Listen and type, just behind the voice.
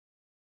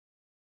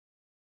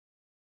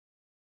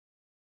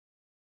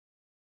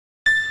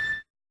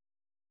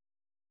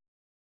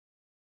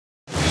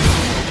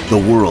The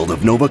world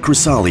of Nova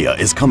Chrysalia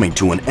is coming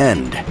to an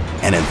end,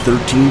 and in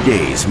 13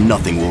 days,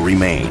 nothing will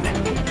remain.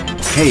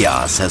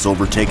 Chaos has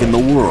overtaken the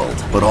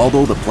world, but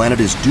although the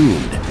planet is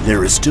doomed,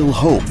 there is still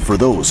hope for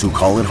those who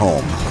call it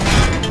home.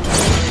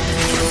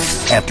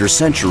 After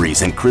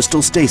centuries in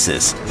crystal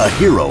stasis, a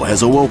hero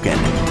has awoken.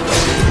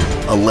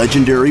 A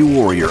legendary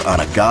warrior on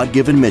a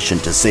God-given mission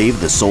to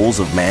save the souls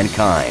of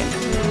mankind.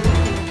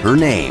 Her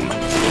name,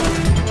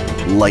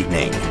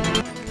 Lightning.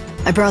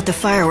 I brought the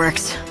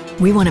fireworks.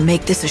 We want to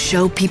make this a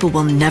show people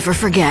will never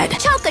forget.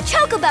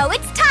 Chocobo,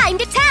 it's time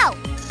to tell!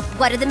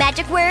 What are the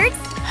magic words?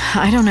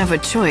 I don't have a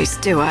choice,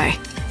 do I?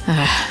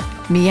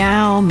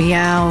 Meow,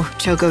 meow,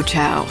 choco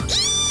chow.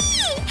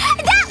 Eee!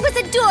 That was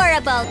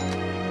adorable!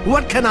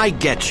 What can I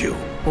get you?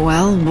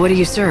 Well, what do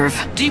you serve?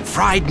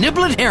 Deep-fried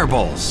niblet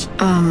hairballs.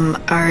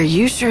 Are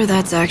you sure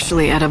that's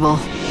actually edible?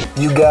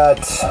 You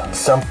got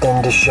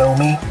something to show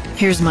me?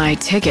 Here's my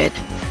ticket.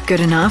 Good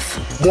enough?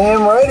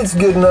 Damn right it's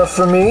good enough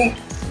for me.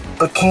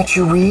 But can't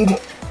you read?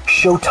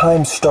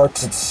 Showtime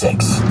starts at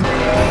 6.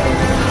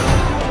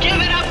 Give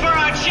it up for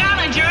our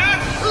challenger,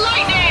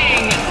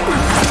 Lightning!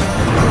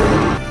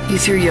 You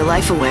threw your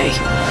life away.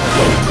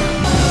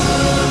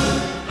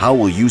 How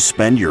will you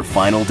spend your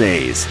final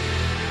days?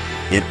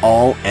 It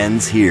all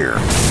ends here.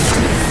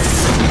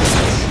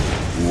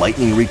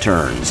 Lightning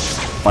returns.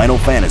 Final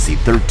Fantasy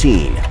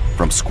XIII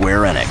from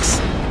Square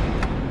Enix.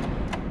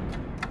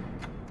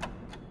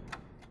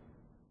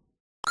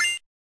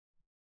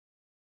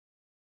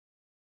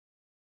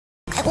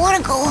 I want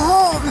to go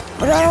home,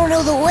 but I don't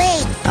know the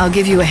way. I'll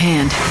give you a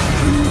hand.